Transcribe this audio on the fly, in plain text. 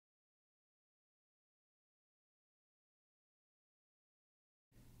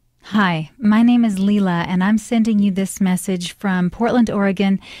Hi, my name is Leela, and I'm sending you this message from Portland,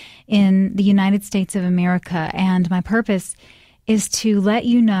 Oregon, in the United States of America. And my purpose is to let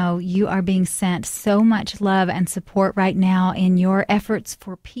you know you are being sent so much love and support right now in your efforts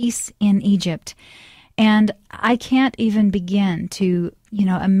for peace in Egypt. And I can't even begin to,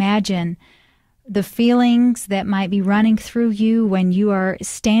 imagine the feelings that might be running through you when you are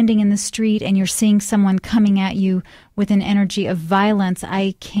standing in the street and you're seeing someone coming at you with an energy of violence.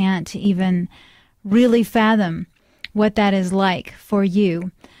 I can't even really fathom what that is like for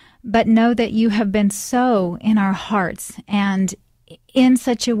you. But know that you have been so in our hearts, and in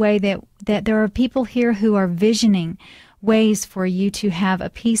such a way that there are people here who are visioning ways for you to have a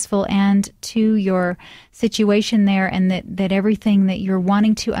peaceful end to your situation there, and that everything that you're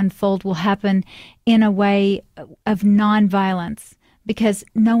wanting to unfold will happen in a way of nonviolence, because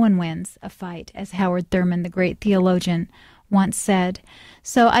no one wins a fight, as Howard Thurman, the great theologian, once said.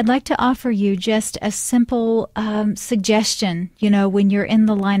 So I'd like to offer you just a simple suggestion, when you're in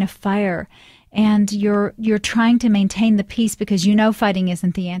the line of fire and you're trying to maintain the peace because fighting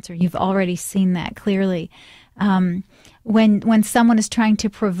isn't the answer. You've already seen that clearly. When someone is trying to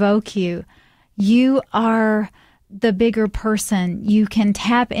provoke you, you are the bigger person. You can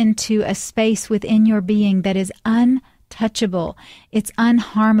tap into a space within your being that is untouchable. It's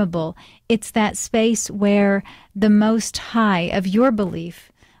unharmable. It's that space where the Most High of your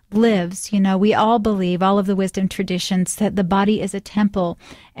belief lives. We all believe, all of the wisdom traditions, that the body is a temple,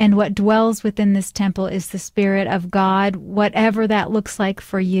 and what dwells within this temple is the Spirit of God, whatever that looks like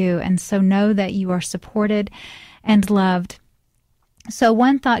for you. And so know that you are supported and loved. So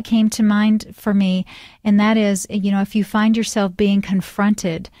one thought came to mind for me, and that is, if you find yourself being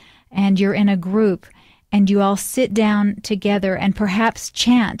confronted and you're in a group and you all sit down together and perhaps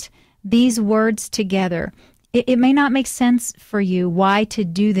chant these words together, it may not make sense for you why to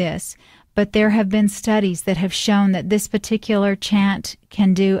do this, but there have been studies that have shown that this particular chant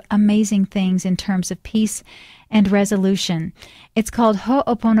can do amazing things in terms of peace and resolution. It's called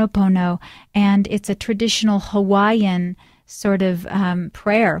Ho'oponopono, and it's a traditional Hawaiian sort of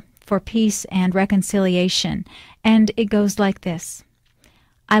prayer for peace and reconciliation. And it goes like this: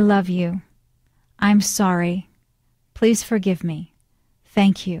 I love you. I'm sorry. Please forgive me.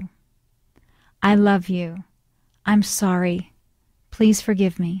 Thank you. I love you. I'm sorry. Please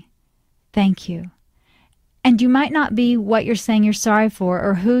forgive me. Thank you. And you might not be what you're saying you're sorry for,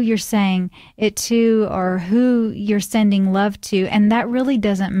 or who you're saying it to, or who you're sending love to, and that really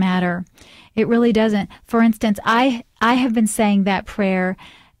doesn't matter. It really doesn't. For instance, I have been saying that prayer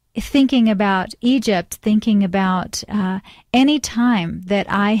thinking about Egypt, thinking about any time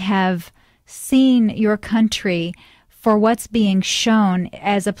that I have seen your country for what's being shown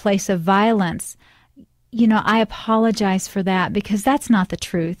as a place of violence. I apologize for that, because that's not the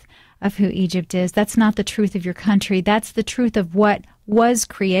truth of who Egypt is. That's not the truth of your country. That's the truth of what was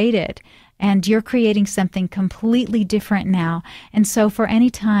created. And you're creating something completely different now. And so for any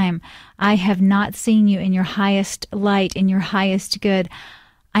time I have not seen you in your highest light, in your highest good,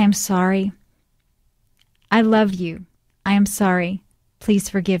 I am sorry. I love you. I am sorry. Please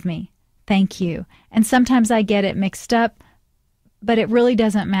forgive me. Thank you. And sometimes I get it mixed up, but it really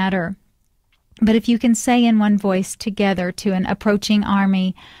doesn't matter. But if you can say in one voice together to an approaching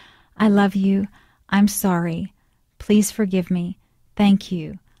army, I love you. I'm sorry. Please forgive me. Thank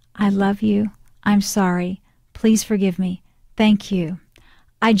you. I love you. I'm sorry. Please forgive me. Thank you.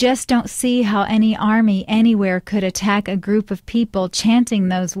 I just don't see how any army anywhere could attack a group of people chanting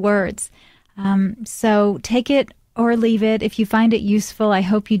those words. So take it or leave it. If you find it useful, I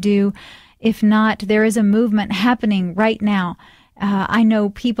hope you do. If not, there is a movement happening right now. I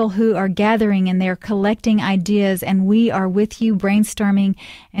know people who are gathering and they're collecting ideas, and we are with you brainstorming,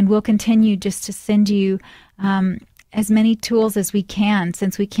 and we'll continue just to send you as many tools as we can,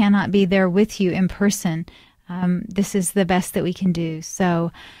 since we cannot be there with you in person. This is the best that we can do.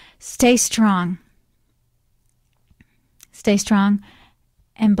 So stay strong. Stay strong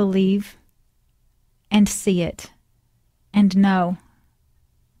and believe and see it, and know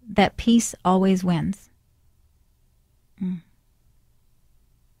that peace always wins.